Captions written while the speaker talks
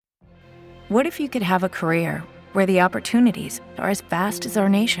What if you could have a career where the opportunities are as vast as our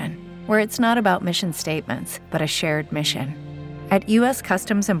nation, where it's not about mission statements, but a shared mission? At U.S.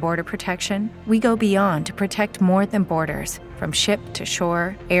 Customs and Border Protection, we go beyond to protect more than borders. From ship to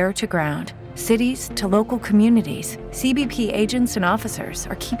shore, air to ground, cities to local communities, CBP agents and officers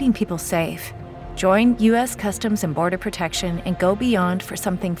are keeping people safe. Join U.S. Customs and Border Protection and go beyond for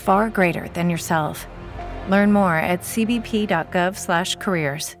something far greater than yourself. Learn more at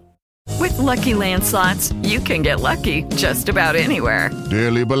cbp.gov/careers. With Lucky Land Slots, you can get lucky just about anywhere.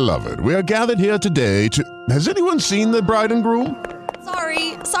 Dearly beloved, we are gathered here today to... Has anyone seen the bride and groom?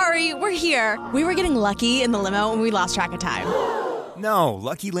 Sorry, we're here. We were getting lucky in the limo and we lost track of time. No,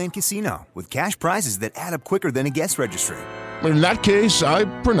 Lucky Land Casino, with cash prizes that add up quicker than a guest registry. In that case, I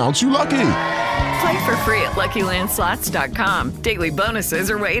pronounce you lucky. Play for free at LuckyLandSlots.com. Daily bonuses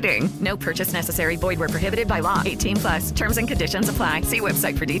are waiting. No purchase necessary. Void where prohibited by law. 18+. Terms and conditions apply. See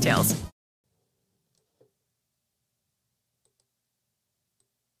website for details.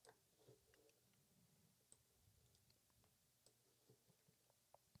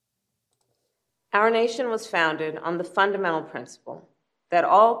 Our nation was founded on the fundamental principle that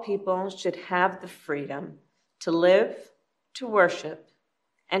all people should have the freedom to live, to worship,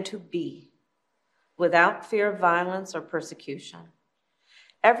 and to be without fear of violence or persecution.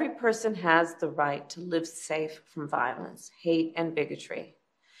 Every person has the right to live safe from violence, hate, and bigotry.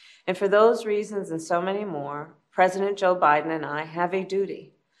 And for those reasons and so many more, President Joe Biden and I have a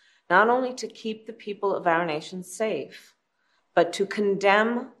duty not only to keep the people of our nation safe, but to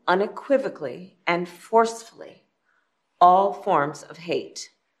condemn unequivocally and forcefully all forms of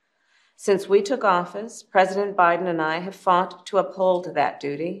hate. Since we took office, President Biden and I have fought to uphold that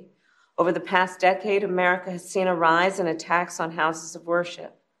duty. Over the past decade, America has seen a rise in attacks on houses of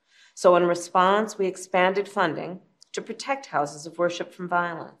worship. So in response, we expanded funding to protect houses of worship from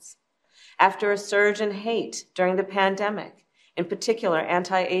violence. After a surge in hate during the pandemic, in particular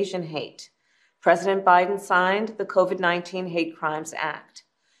anti-Asian hate, President Biden signed the COVID-19 Hate Crimes Act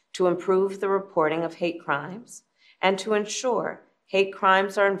to improve the reporting of hate crimes and to ensure hate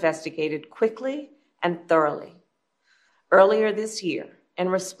crimes are investigated quickly and thoroughly. Earlier this year, in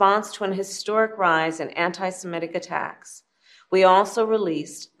response to an historic rise in anti-Semitic attacks, we also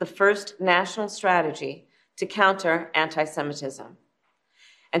released the first national strategy to counter anti-Semitism.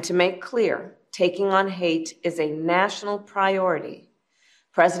 And to make clear, taking on hate is a national priority.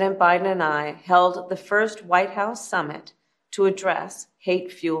 President Biden and I held the first White House summit to address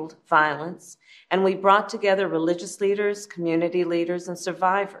hate-fueled violence, and we brought together religious leaders, community leaders, and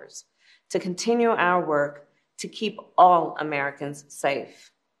survivors to continue our work to keep all Americans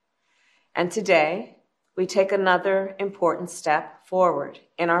safe. And today, we take another important step forward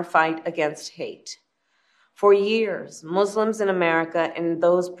in our fight against hate. For years, Muslims in America and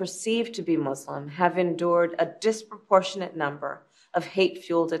those perceived to be Muslim have endured a disproportionate number of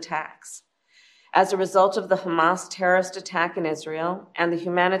hate-fueled attacks. As a result of the Hamas terrorist attack in Israel and the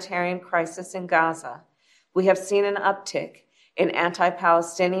humanitarian crisis in Gaza, we have seen an uptick in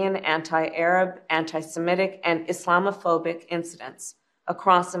anti-Palestinian, anti-Arab, anti-Semitic, and Islamophobic incidents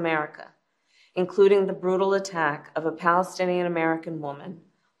across America, including the brutal attack of a Palestinian-American woman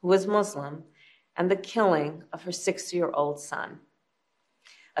who was Muslim and the killing of her 6-year-old son.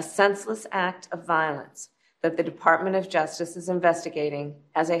 A senseless act of violence that the Department of Justice is investigating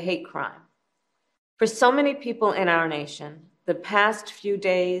as a hate crime. For so many people in our nation, the past few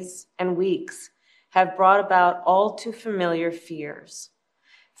days and weeks have brought about all too familiar fears.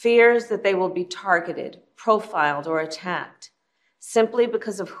 Fears that they will be targeted, profiled, or attacked simply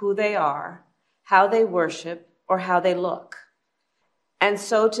because of who they are, how they worship, or how they look. And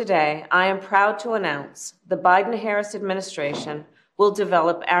so today, I am proud to announce the Biden-Harris administration will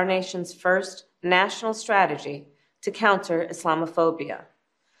develop our nation's first national strategy to counter Islamophobia.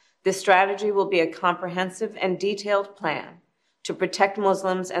 This strategy will be a comprehensive and detailed plan to protect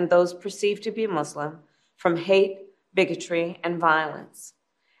Muslims and those perceived to be Muslim from hate, bigotry, and violence,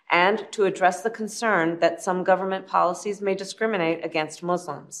 and to address the concern that some government policies may discriminate against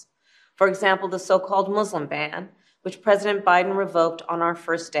Muslims. For example, the so-called Muslim ban, which President Biden revoked on our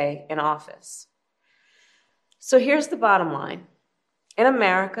first day in office. So here's the bottom line. In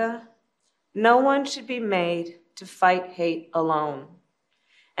America, no one should be made to fight hate alone.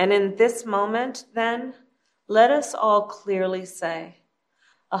 And in this moment, then, let us all clearly say,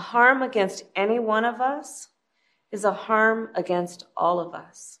 a harm against any one of us is a harm against all of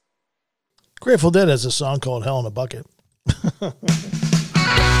us. Grateful Dead has a song called Hell in a Bucket. We'll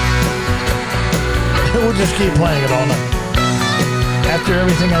just keep playing it all night. After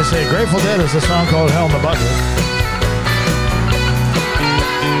everything I say, Grateful Dead has a song called Hell in a Bucket.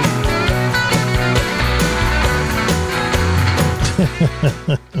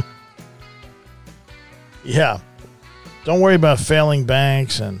 Yeah. Don't worry about failing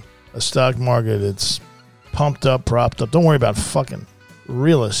banks and a stock market that's pumped up, propped up. Don't worry about fucking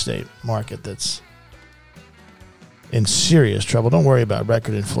real estate market that's in serious trouble. Don't worry about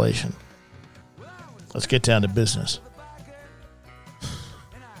record inflation. Let's get down to business.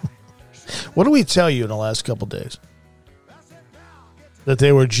 What do we tell you in the last couple days? That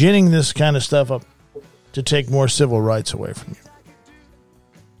they were ginning this kind of stuff up to take more civil rights away from you.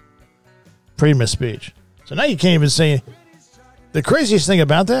 Freedom of speech. So now you can't even say. The craziest thing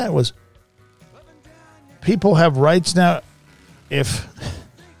about that was people have rights now if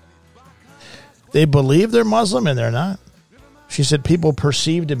they believe they're Muslim and they're not. She said people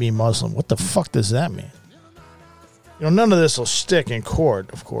perceive to be Muslim. What the fuck does that mean? You know, none of this will stick in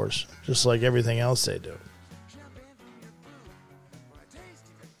court, of course, just like everything else they do.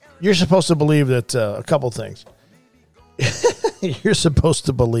 You're supposed to believe that a couple things. You're supposed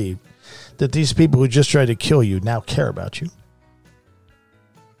to believe that these people who just tried to kill you now care about you.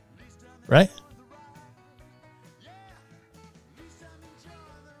 Right?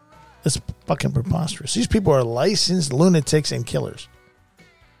 It's fucking preposterous. These people are licensed lunatics and killers.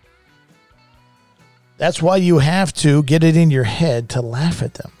 That's why you have to get it in your head to laugh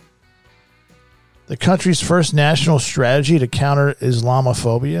at them. The country's first national strategy to counter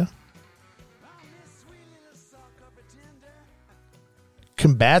Islamophobia.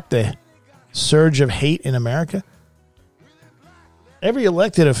 Combat the surge of hate in America. Every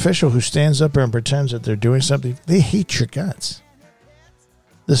elected official who stands up there and pretends that they're doing something, they hate your guts.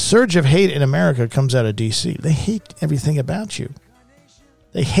 The surge of hate in America comes out of D.C. They hate everything about you.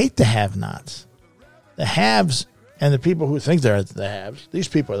 They hate the have-nots. The haves and the people who think they're the haves, these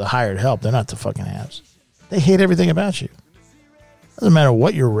people are the hired help. They're not the fucking haves. They hate everything about you. Doesn't matter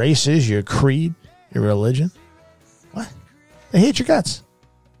what your race is, your creed, your religion. What? They hate your guts.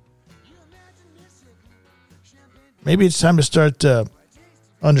 Maybe it's time to start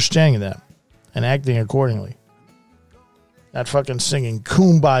understanding that and acting accordingly. Not fucking singing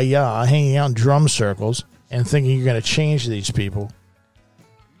Kumbaya, hanging out in drum circles, and thinking you're going to change these people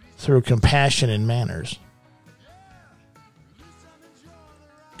through compassion and manners.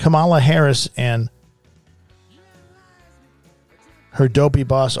 Kamala Harris and her dopey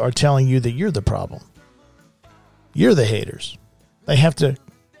boss are telling you that you're the problem. You're the haters. They have to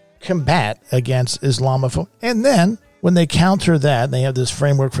combat against Islamophobia. And then, when they counter that, they have this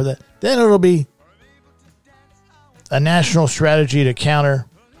framework for that, then it'll be a national strategy to counter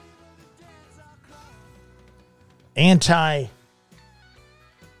anti-XYZ.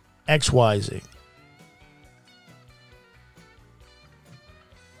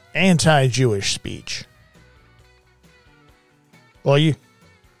 Anti-Jewish speech. Well,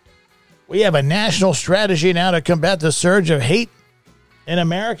 we have a national strategy now to combat the surge of hate in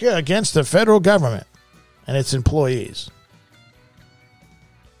America against the federal government and its employees.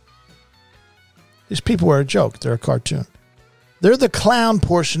 These people are a joke. They're a cartoon. They're the clown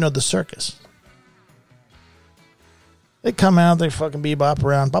portion of the circus. They come out, they fucking bebop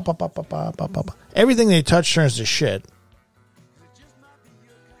around. Bop, bop, bop, bop, bop, bop, bop. Everything they touch turns to shit.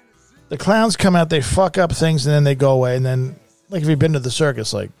 The clowns come out, they fuck up things, and then they go away. And then, like if you've been to the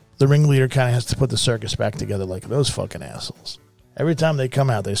circus, like the ringleader kind of has to put the circus back together like those fucking assholes. Every time they come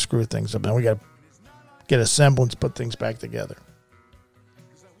out, they screw things up. Now we got to get a semblance, put things back together.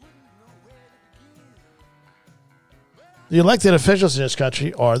 The elected officials in this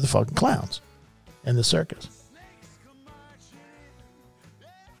country are the fucking clowns in the circus.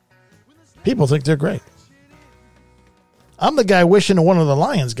 People think they're great. I'm the guy wishing one of the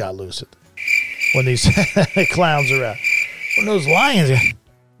lions got loose when these clowns are out. When those lions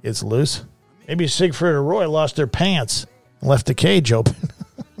gets loose, maybe Siegfried or Roy lost their pants and left the cage open.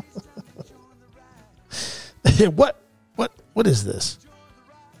 What is this?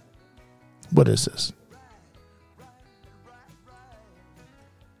 What is this?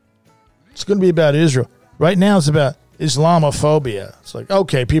 It's going to be about Israel. Right now it's about Islamophobia. It's like,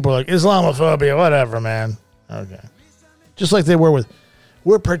 okay, people are like, Islamophobia, whatever, man. Okay. Just like they were with,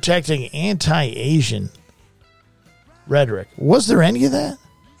 we're protecting anti-Asian rhetoric. Was there any of that?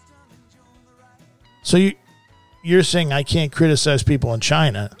 So you're saying I can't criticize people in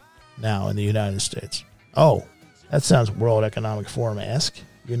China now in the United States. Oh, that sounds World Economic Forum-esque,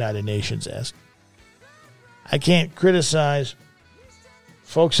 United Nations-esque. I can't criticize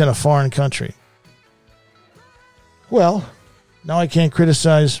folks in a foreign country. Well, now I can't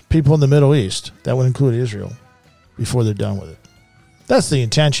criticize people in the Middle East. That would include Israel before they're done with it. That's the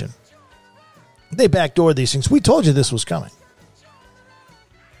intention. They backdoored these things. We told you this was coming.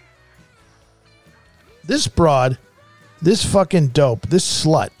 This broad This fucking dope, this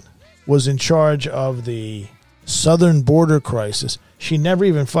slut, was in charge of the southern border crisis. She never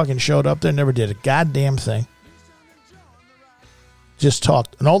even fucking showed up there, never did a goddamn thing. Just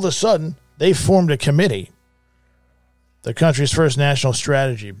talked. And all of a sudden, they formed a committee. The country's first national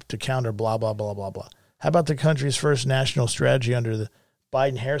strategy to counter blah, blah, blah, blah, blah. How about the country's first national strategy under the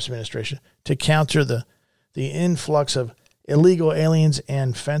Biden-Harris administration to counter the influx of illegal aliens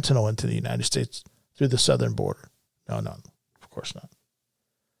and fentanyl into the United States through the southern border? No, of course not.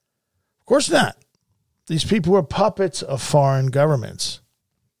 Of course not. These people were puppets of foreign governments.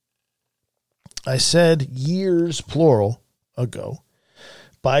 I said years, plural, ago,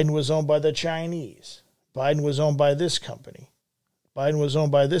 Biden was owned by the Chinese. Biden was owned by this company. Biden was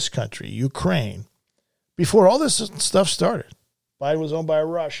owned by this country, Ukraine. Before all this stuff started, Biden was owned by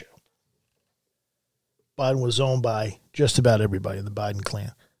Russia. Biden was owned by just about everybody in the Biden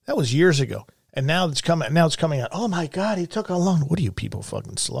clan. That was years ago. And now it's coming out. Oh my God, he took a loan. What are you people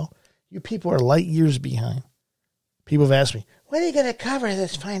fucking slow? You people are light years behind. People have asked me, when are you going to cover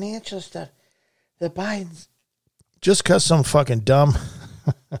this financial stuff? The Bidens. Just because some fucking dumb.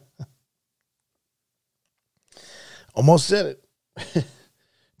 Almost said it.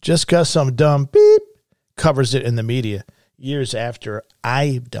 Just because some dumb beep covers it in the media years after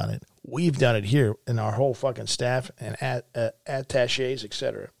I've done it. We've done it here, and our whole fucking staff and attachés,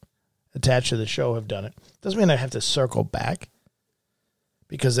 etc., attached to the show have done it. Doesn't mean I have to circle back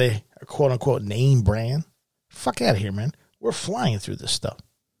because they are quote-unquote name brand. Fuck out of here, man. We're flying through this stuff.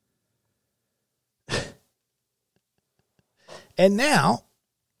 And now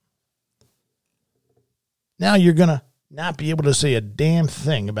you're going to not be able to say a damn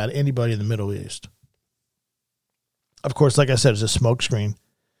thing about anybody in the Middle East. Of course, like I said, it's a smokescreen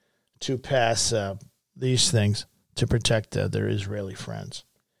to pass these things to protect their Israeli friends,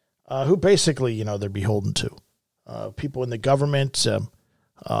 who basically, they're beholden to. People in the government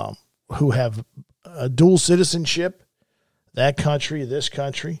who have dual citizenship, that country, this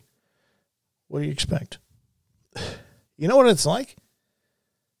country. What do you expect? You know what it's like?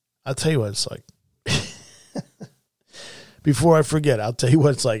 I'll tell you what it's like. Before I forget, I'll tell you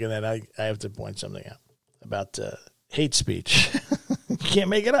what it's like, and then I have to point something out about hate speech. You can't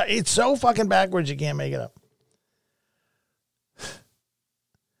make it up. It's so fucking backwards, you can't make it up.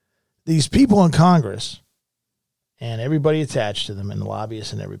 These people in Congress and everybody attached to them, and the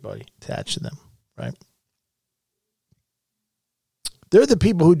lobbyists and everybody attached to them, right? They're the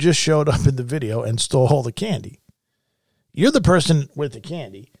people who just showed up in the video and stole all the candy. You're the person with the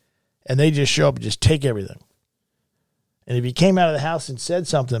candy, and they just show up and just take everything. And if you came out of the house and said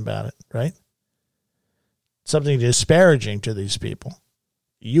something about it, right? Something disparaging to these people,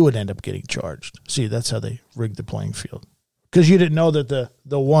 you would end up getting charged. See, that's how they rigged the playing field. Because you didn't know that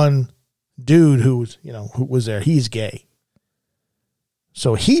the one dude who was there, he's gay.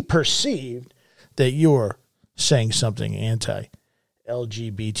 So he perceived that you're saying something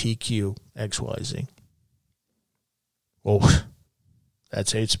anti-LGBTQ XYZ. Well,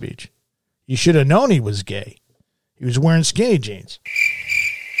 that's hate speech. You should have known he was gay. He was wearing skinny jeans.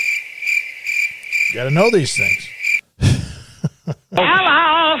 You got to know these things.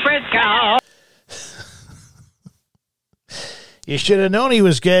 Hello, Frisco. You should have known he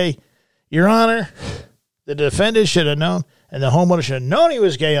was gay, Your Honor. The defendant should have known, and the homeowner should have known he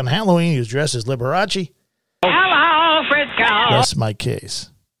was gay on Halloween. He was dressed as Liberace. Hello, Frisco. That's my case.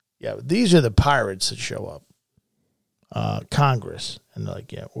 Yeah, these are the pirates that show up. Congress. And they're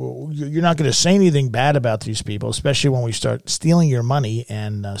like, well, you're not going to say anything bad about these people, especially when we start stealing your money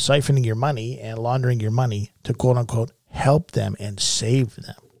and siphoning your money and laundering your money to, quote unquote, help them and save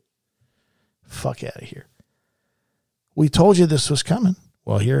them. Fuck out of here. We told you this was coming.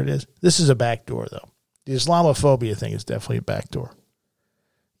 Well, here it is. This is a backdoor, though. The Islamophobia thing is definitely a backdoor.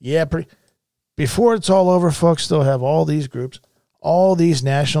 Yeah, before it's all over, folks, they'll have all these groups, all these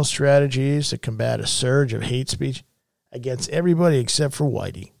national strategies to combat a surge of hate speech against everybody except for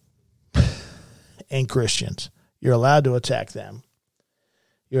Whitey and Christians. You're allowed to attack them.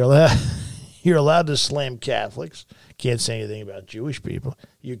 You're allowed to slam Catholics. Can't say anything about Jewish people.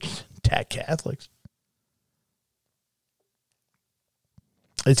 You can attack Catholics.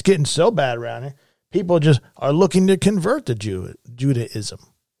 It's getting so bad around here. People just are looking to convert to Judaism.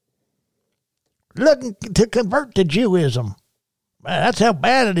 Looking to convert to Jewism. Man, that's how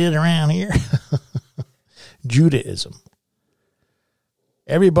bad it is around here. Judaism.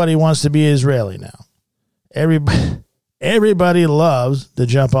 Everybody wants to be Israeli now. Everybody loves to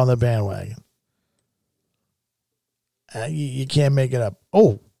jump on the bandwagon. You can't make it up.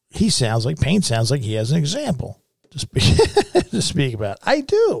 Oh, Paine sounds like he has an example to speak about. I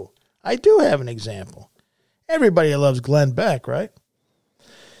do have an example. Everybody loves Glenn Beck, right?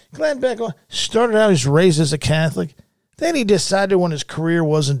 Glenn Beck started out, he's raised as a Catholic. Then he decided when his career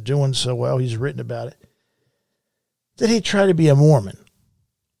wasn't doing so well, he's written about it, that he tried to be a Mormon.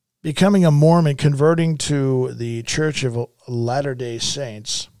 Becoming a Mormon, converting to the Church of Latter-day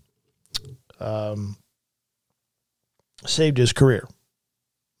Saints, saved his career,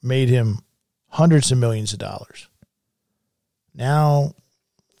 made him hundreds of millions of dollars. Now,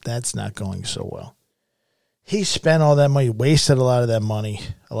 that's not going so well. He spent all that money, wasted a lot of that money.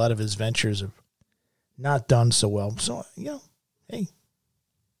 A lot of his ventures have not done so well. So, hey,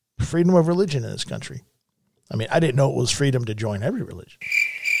 freedom of religion in this country. I mean, I didn't know it was freedom to join every religion.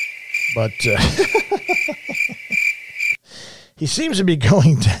 But he seems to be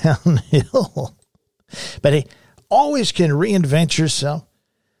going downhill. But he always can reinvent yourself.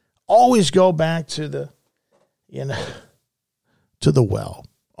 Always go back to the well.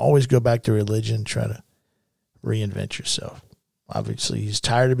 Always go back to religion, try to reinvent yourself. Obviously, he's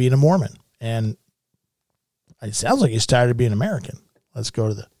tired of being a Mormon. And it sounds like he's tired of being American. We're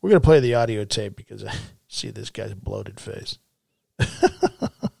going to play the audio tape because I see this guy's bloated face.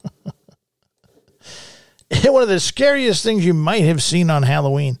 One of the scariest things you might have seen on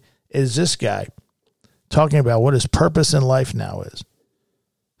Halloween is this guy talking about what his purpose in life now is.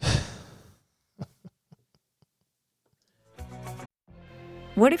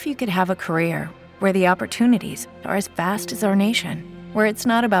 What if you could have a career where the opportunities are as vast as our nation, where it's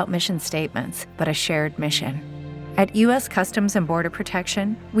not about mission statements, but a shared mission? At U.S. Customs and Border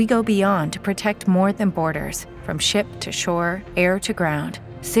Protection, we go beyond to protect more than borders. From ship to shore, air to ground,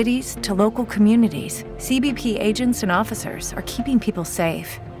 cities to local communities, CBP agents and officers are keeping people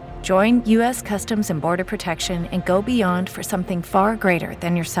safe. Join U.S. Customs and Border Protection and go beyond for something far greater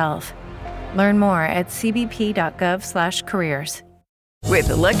than yourself. Learn more at cbp.gov/careers. With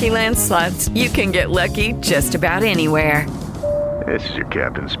the Lucky Land Slots, you can get lucky just about anywhere. This is your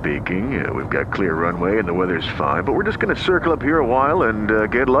captain speaking. We've got clear runway and the weather's fine, but we're just going to circle up here a while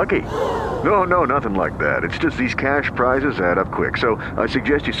and get lucky. No, nothing like that. It's just these cash prizes add up quick. So I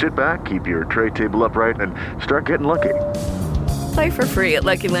suggest you sit back, keep your tray table upright, and start getting lucky. Play for free at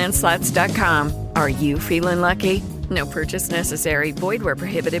LuckyLandSlots.com. Are you feeling lucky? No purchase necessary. Void where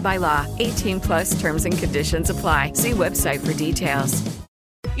prohibited by law. 18+ terms and conditions apply. See website for details.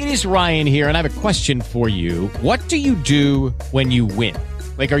 It is Ryan here, and I have a question for you. What do you do when you win?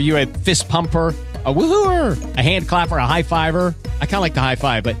 Like, are you a fist pumper, a woohooer, a hand clapper, a high fiver? I kind of like the high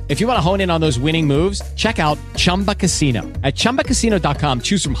five, but if you want to hone in on those winning moves, check out Chumba Casino. At ChumbaCasino.com,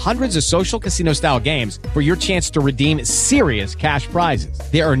 choose from hundreds of social casino-style games for your chance to redeem serious cash prizes.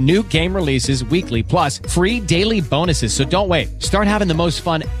 There are new game releases weekly, plus free daily bonuses. So don't wait. Start having the most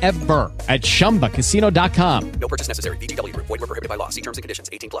fun ever at ChumbaCasino.com. No purchase necessary. VGW. Void where prohibited by law. See terms and conditions.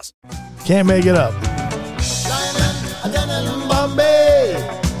 18+. Can't make it up. Bombay.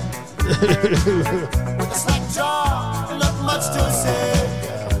 With a slack jaw, not much to say.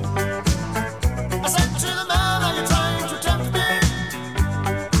 I said to the man, are you trying to tempt me?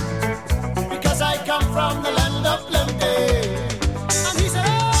 Because I come from the land of plenty. And he said,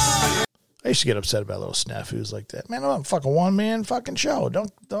 oh. I used to get upset about little snafus like that. Man, I'm a fucking one-man fucking show.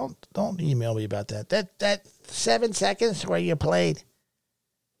 Don't email me about that. That 7 seconds where you played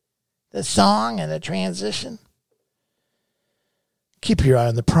the song and the transition. Keep your eye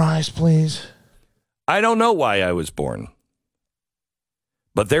on the prize, please. I don't know why I was born,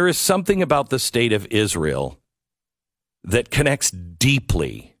 but there is something about the state of Israel that connects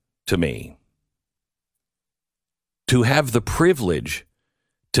deeply to me. To have the privilege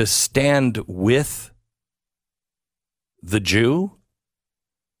to stand with the Jew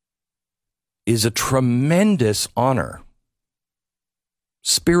is a tremendous honor,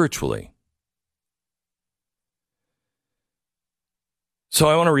 spiritually. So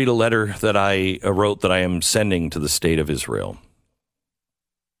I want to read a letter that I wrote that I am sending to the state of Israel.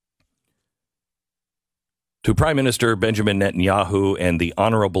 To Prime Minister Benjamin Netanyahu and the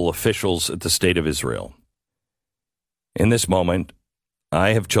honorable officials at the state of Israel. In this moment, I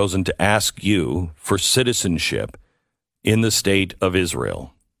have chosen to ask you for citizenship in the state of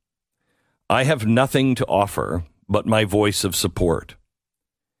Israel. I have nothing to offer but my voice of support.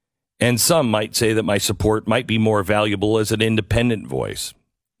 And some might say that my support might be more valuable as an independent voice.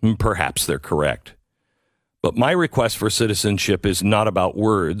 Perhaps they're correct. But my request for citizenship is not about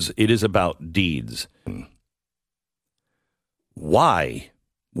words, it is about deeds. Why,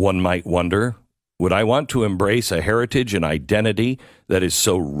 one might wonder, would I want to embrace a heritage and identity that is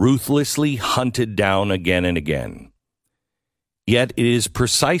so ruthlessly hunted down again and again? Yet it is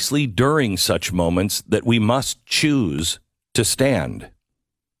precisely during such moments that we must choose to stand.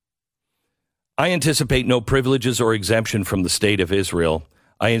 I anticipate no privileges or exemption from the state of Israel.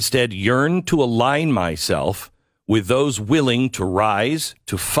 I instead yearn to align myself with those willing to rise,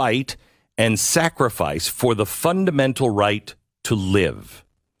 to fight, and sacrifice for the fundamental right to live.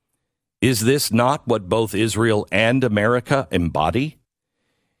 Is this not what both Israel and America embody?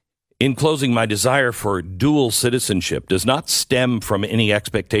 In closing, my desire for dual citizenship does not stem from any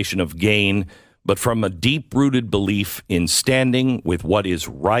expectation of gain, but from a deep-rooted belief in standing with what is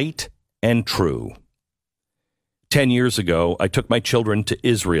right and true. 10 years ago, I took my children to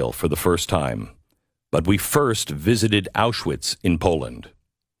Israel for the first time, but we first visited Auschwitz in Poland.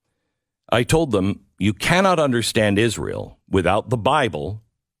 I told them, you cannot understand Israel without the Bible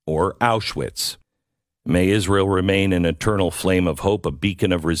or Auschwitz. May Israel remain an eternal flame of hope, a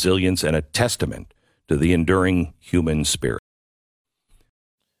beacon of resilience, and a testament to the enduring human spirit.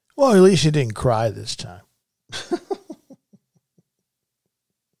 Well, at least you didn't cry this time.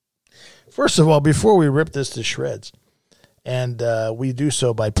 First of all, before we rip this to shreds, and we do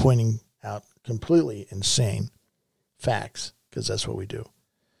so by pointing out completely insane facts, because that's what we do.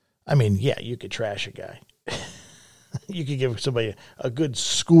 I mean, yeah, you could trash a guy. You could give somebody a good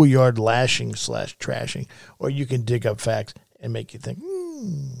schoolyard lashing / trashing, or you can dig up facts and make you think,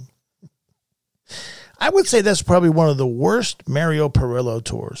 I would say that's probably one of the worst Mario Perillo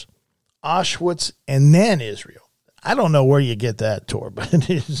tours. Auschwitz and then Israel. I don't know where you get that tour, but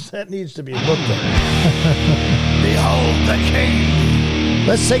that needs to be looked at. Behold the king.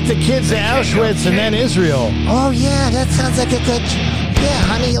 Let's take the kids to Auschwitz and then Israel. Oh, yeah, that sounds like a good... Yeah,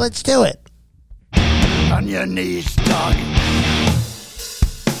 honey, let's do it. On your knees, dog.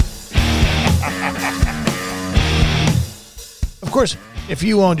 Of course, if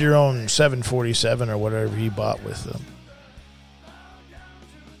you owned your own 747 or whatever he bought with them,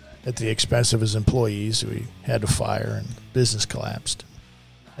 at the expense of his employees, who he had to fire and business collapsed.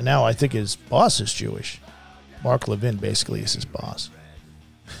 And now I think his boss is Jewish. Mark Levin basically is his boss.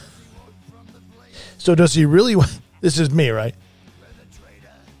 So does he really... This is me, right?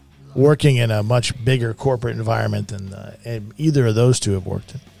 Working in a much bigger corporate environment than either of those two have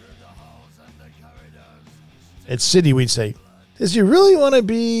worked in. At City, we'd say, does he really want to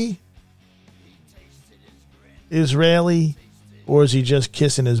be Israeli, or is he just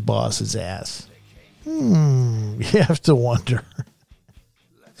kissing his boss's ass? You have to wonder.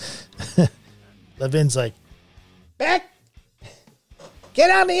 Levin's like, Beck, get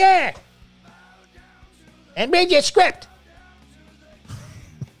on the air and read your script.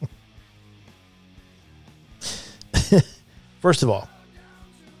 First of all,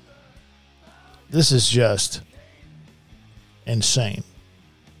 this is just insane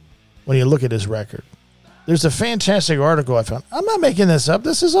when you look at his record. There's a fantastic article I found. I'm not making this up.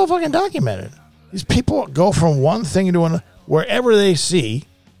 This is all fucking documented. These people go from one thing to another wherever they see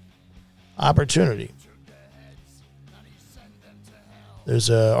opportunity.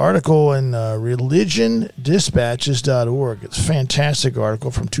 There's an article in religiondispatches.org. It's a fantastic article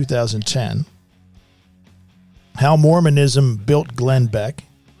from 2010. How Mormonism Built Glenn Beck.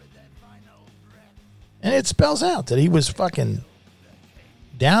 And it spells out that he was fucking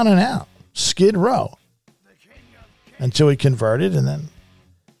down and out, skid row, until he converted and then,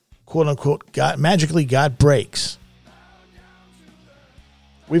 quote unquote, magically got breaks.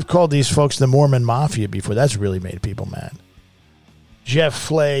 We've called these folks the Mormon Mafia before. That's really made people mad. Jeff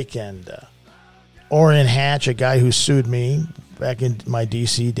Flake and Orrin Hatch, a guy who sued me back in my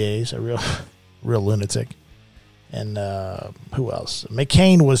DC days, a real lunatic. And who else?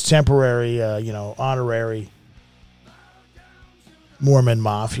 McCain was temporary, honorary Mormon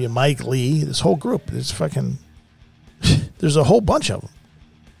Mafia. Mike Lee, this whole group. There's a whole bunch of them.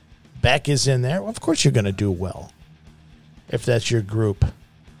 Beck is in there. Well, of course you're going to do well if that's your group.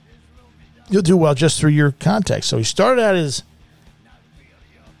 You'll do well just through your context. So he started out as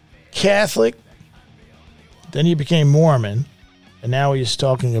Catholic, then he became Mormon, and now he's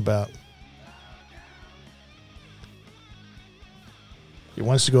talking about he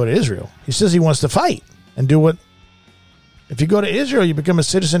wants to go to Israel. He says he wants to fight and do what... If you go to Israel, you become a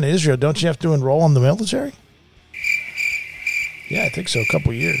citizen of Israel. Don't you have to enroll in the military? Yeah, I think so. A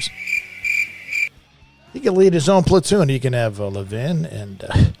couple years. He can lead his own platoon. He can have Levin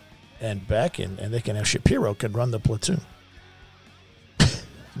and Beck, and they can have Shapiro can run the platoon.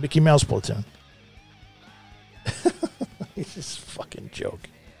 Mickey Mouse platoon. He's just a fucking joke.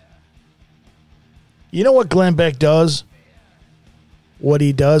 You know what Glenn Beck does? What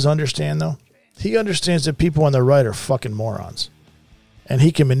he does understand, though? He understands that people on the right are fucking morons. And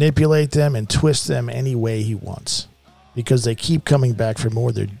he can manipulate them and twist them any way he wants. Because they keep coming back for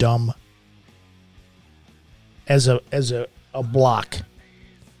more. They're dumb as a block.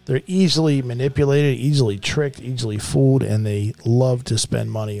 They're easily manipulated, easily tricked, easily fooled, and they love to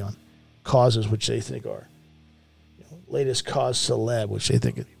spend money on causes which they think are latest cause celeb, which they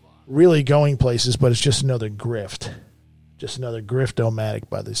think are really going places, but it's just another grift. Just another grift-o-matic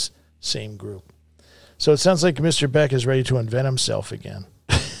by this same group. So it sounds like Mr. Beck is ready to invent himself again.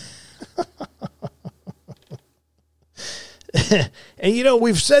 And,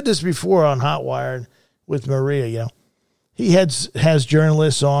 we've said this before on Hot Wired with Maria, He has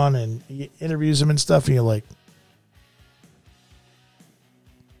journalists on and he interviews them and stuff, and you're like,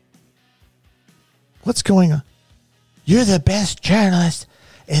 what's going on? You're the best journalist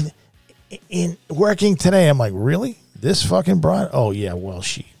in working today. I'm like, really? This fucking broad? Oh, yeah, well,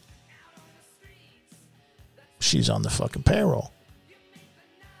 she's on the fucking payroll.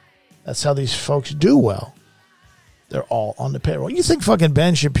 That's how these folks do well. They're all on the payroll. You think fucking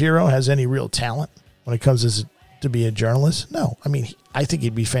Ben Shapiro has any real talent when it comes to be a journalist? No. I mean, I think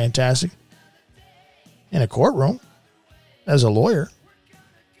he'd be fantastic in a courtroom as a lawyer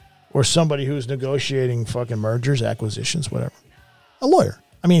or somebody who's negotiating fucking mergers, acquisitions, whatever. A lawyer.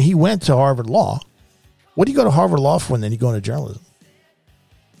 I mean, he went to Harvard Law. What do you go to Harvard Law for and then you go into journalism?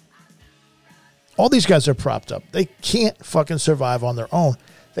 All these guys are propped up. They can't fucking survive on their own.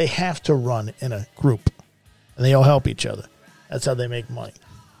 They have to run in a group. And they all help each other. That's how they make money.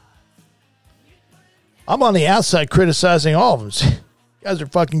 I'm on the outside criticizing all of them. You guys are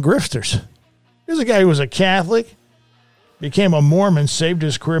fucking grifters. Here's a guy who was a Catholic, became a Mormon, saved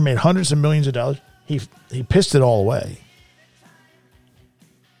his career, made hundreds of millions of dollars. He pissed it all away.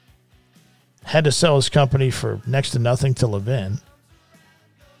 Had to sell his company for next to nothing to Levin.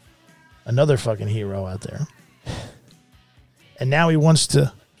 Another fucking hero out there. And now he wants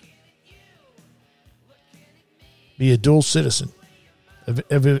to be a dual citizen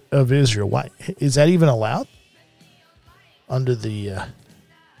of Israel. Why is that even allowed under the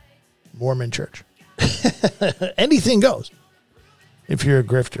Mormon Church? Anything goes. If you're a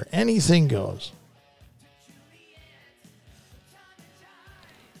grifter, anything goes.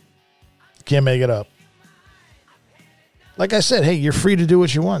 Can't make it up. Like I said, hey, you're free to do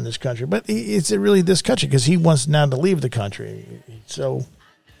what you want in this country, but is it really this country? Because he wants now to leave the country. So,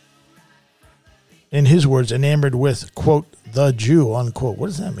 in his words, enamored with, quote, the Jew, unquote. What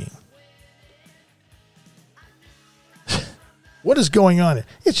does that mean? What is going on?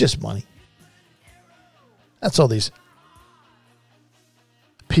 It's just money. That's all these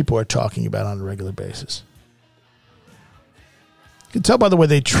people are talking about on a regular basis. You can tell by the way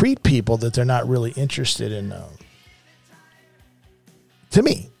they treat people that they're not really interested in, to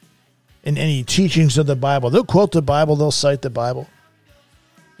me, in any teachings of the Bible. They'll quote the Bible. They'll cite the Bible.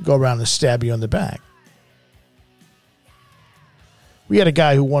 Go around and stab you in the back. We had a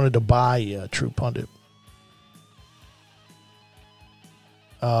guy who wanted to buy True Pundit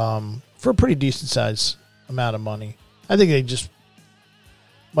for a pretty decent size amount of money. I think they just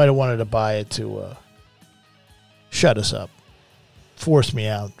might have wanted to buy it to shut us up, force me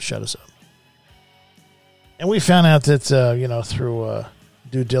out, shut us up. And we found out that through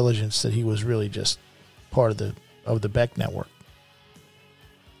due diligence that he was really just part of the Beck network,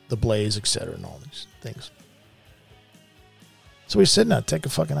 the Blaze, etc., and all these things. So we said, no, take a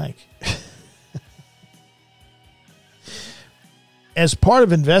fucking hike. As part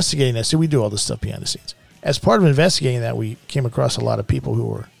of investigating that, see, we do all this stuff behind the scenes. As part of investigating that, we came across a lot of people who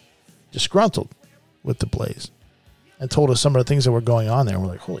were disgruntled with the Blaze and told us some of the things that were going on there. And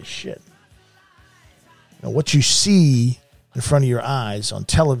we're like, holy shit. What you see in front of your eyes on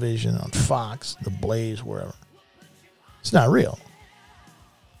television, on Fox, the Blaze, wherever, it's not real.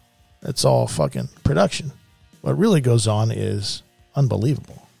 It's all fucking production. What really goes on is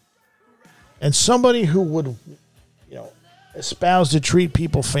unbelievable. And somebody who would, espouse to treat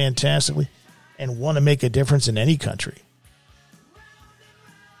people fantastically and want to make a difference in any country.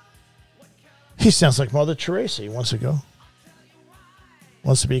 He sounds like Mother Teresa. He wants to go.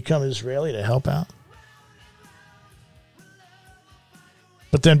 Wants to become Israeli to help out.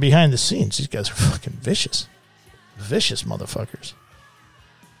 But then behind the scenes, these guys are fucking vicious. Vicious motherfuckers.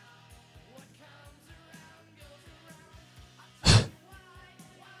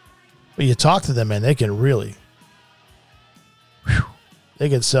 But you talk to them, man, they can really... they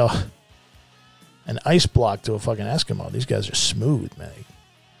can sell an ice block to a fucking Eskimo. These guys are smooth, man.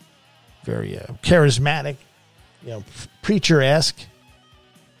 Very charismatic, preacher-esque.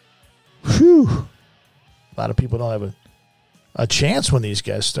 Whew. A lot of people don't have a chance when these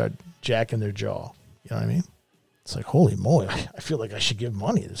guys start jacking their jaw. You know what I mean? It's like, holy moly, I feel like I should give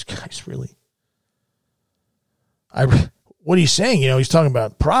money. This guy's really... what he's saying, he's talking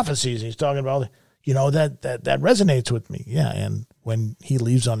about prophecies. And he's talking about, that resonates with me. Yeah, and when he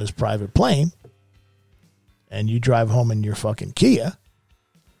leaves on his private plane and you drive home in your fucking Kia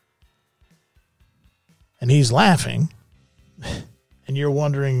and he's laughing and you're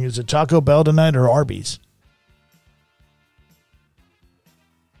wondering, is it Taco Bell tonight or Arby's?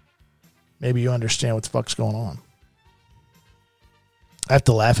 Maybe you understand what the fuck's going on. I have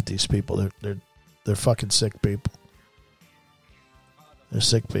to laugh at these people. They're fucking sick people. They're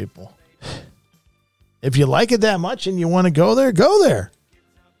sick people. If you like it that much and you want to go there, go there.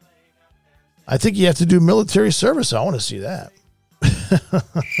 I think you have to do military service. I want to see that.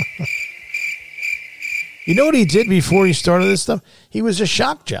 You know what he did before he started this stuff? He was a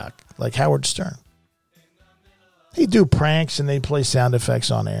shock jock, like Howard Stern. He'd do pranks and they'd play sound effects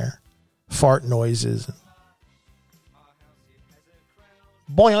on air. Fart noises.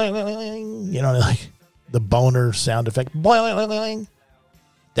 Boing, you know, like the boner sound effect. Boing.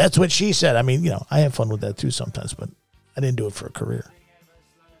 That's what she said. I mean, you know, I have fun with that too sometimes, but I didn't do it for a career.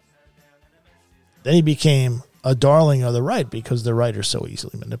 Then he became a darling of the right because the right are so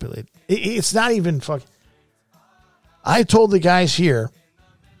easily manipulated. It's not even fuck. I told the guys here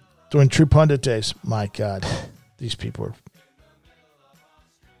during True Pundit days, my God, these people are,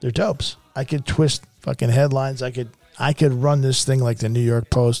 they're dopes. I could twist fucking headlines. I could run this thing like the New York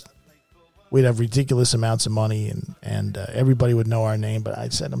Post. We'd have ridiculous amounts of money and everybody would know our name, but I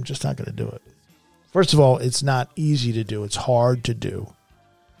said, I'm just not going to do it. First of all, it's not easy to do. It's hard to do.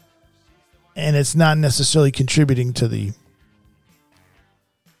 And it's not necessarily contributing to the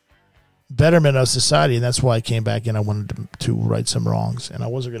betterment of society. And that's why I came back and I wanted to right some wrongs. And I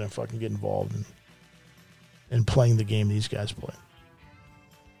wasn't going to fucking get involved in playing the game these guys play.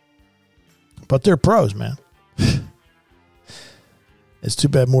 But they're pros, man. It's too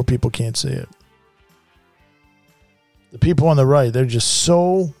bad more people can't see it. The people on the right, they're just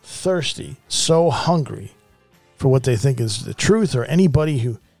so thirsty, so hungry for what they think is the truth, or anybody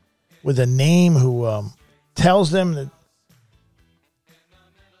who, with a name, who tells them that,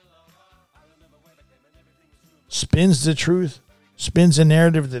 spins the truth, spins a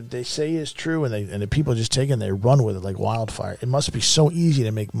narrative that they say is true, and the people just take it and they run with it like wildfire. It must be so easy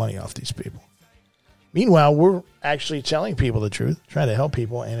to make money off these people. Meanwhile, we're actually telling people the truth, trying to help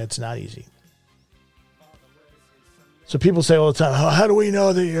people, and it's not easy. So people say all the time, how do we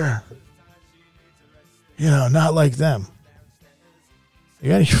know that you're, not like them?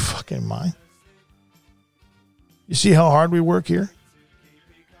 You out of your fucking mind? You see how hard we work here?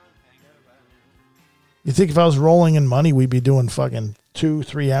 You think if I was rolling in money, we'd be doing fucking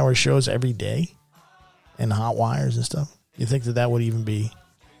 2-3 hour shows every day and hot wires and stuff? You think that would even be...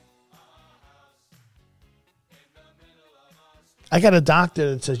 I got a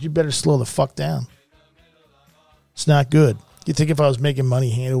doctor that says, you better slow the fuck down. It's not good. You think if I was making money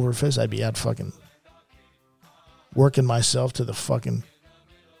hand over fist, I'd be out fucking working myself to the fucking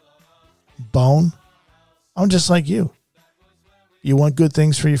bone? I'm just like you. You want good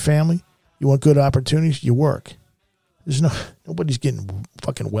things for your family? You want good opportunities? You work. Nobody's getting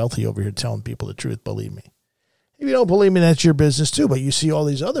fucking wealthy over here telling people the truth, believe me. If you don't believe me, that's your business too. But you see all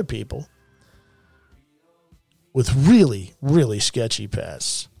these other people with really, really sketchy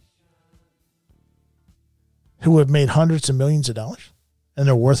pasts who have made hundreds of millions of dollars, and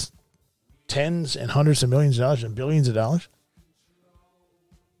they're worth tens and hundreds of millions of dollars and billions of dollars.